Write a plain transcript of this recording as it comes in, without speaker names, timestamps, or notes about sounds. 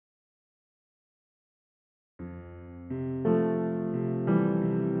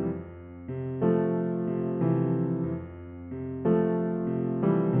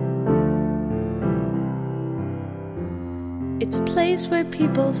It's a place where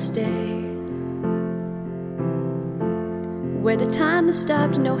people stay, where the time has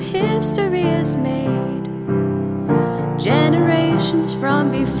stopped, no history is made. Generations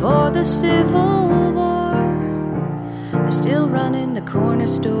from before the Civil War are still running the corner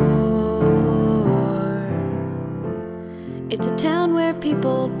store. It's a town where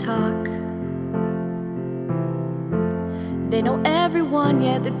people talk. They know everyone,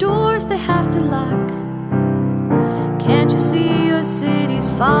 yet their doors they have to lock. Can't you see your cities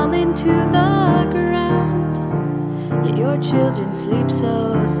falling to the ground? Yet your children sleep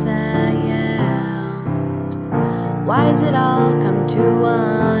so sound. Why has it all come to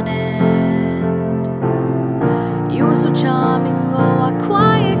an end? You were so charming, oh, our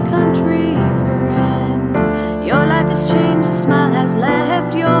quiet country friend. Your life has changed, a smile has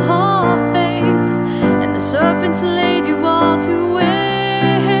left your whole face, and the serpents laid you all to waste.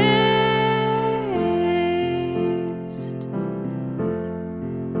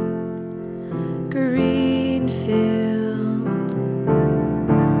 Greenfield.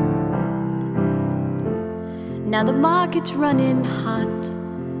 Now the market's running hot,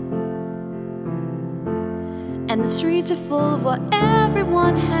 and the streets are full of what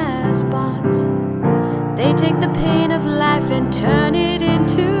everyone has bought. They take the pain of life and turn it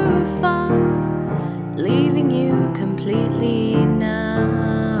into fun, leaving you completely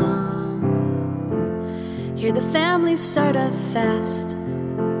numb. Here the families start a fast.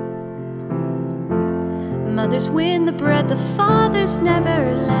 Mothers win the bread, the fathers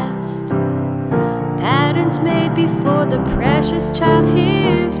never last. Patterns made before the precious child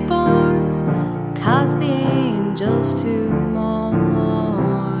is born cause the angels to mourn.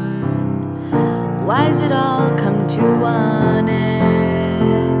 Why has it all come to an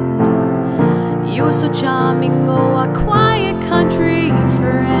end? You were so charming, oh, our quiet country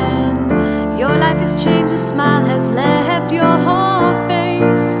friend. Your life has changed, a smile has left your whole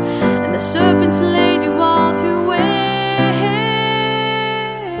face, and the serpents laid you all to waste.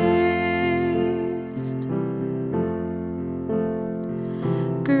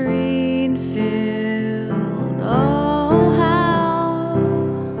 Greenfield, oh how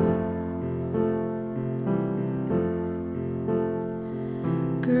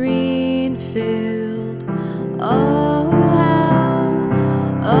Greenfield, oh how,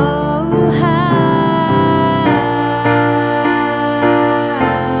 oh how.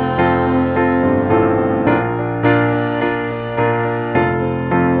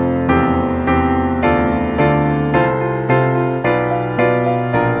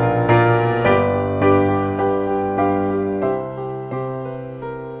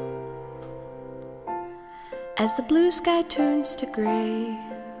 As the blue sky turns to gray,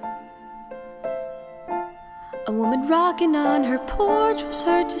 a woman rocking on her porch was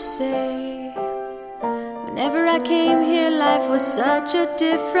heard to say, whenever I came here life was such a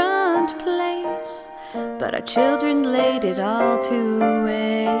different place, but our children laid it all to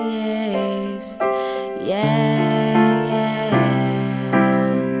waste. Yeah, yeah.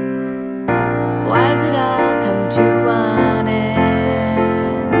 Why has it all come to an end?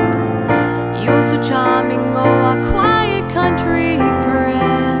 You're so charming, oh, our quiet country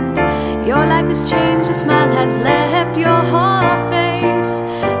friend. Your life has changed, a smile has left your whole face,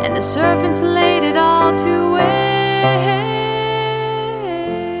 and the serpents laid it all to waste.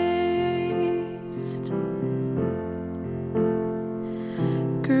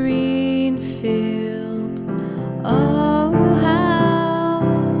 Greenfield, oh how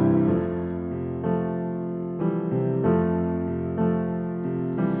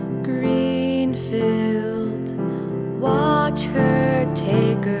Greenfield. Watch her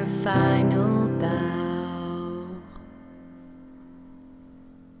take her final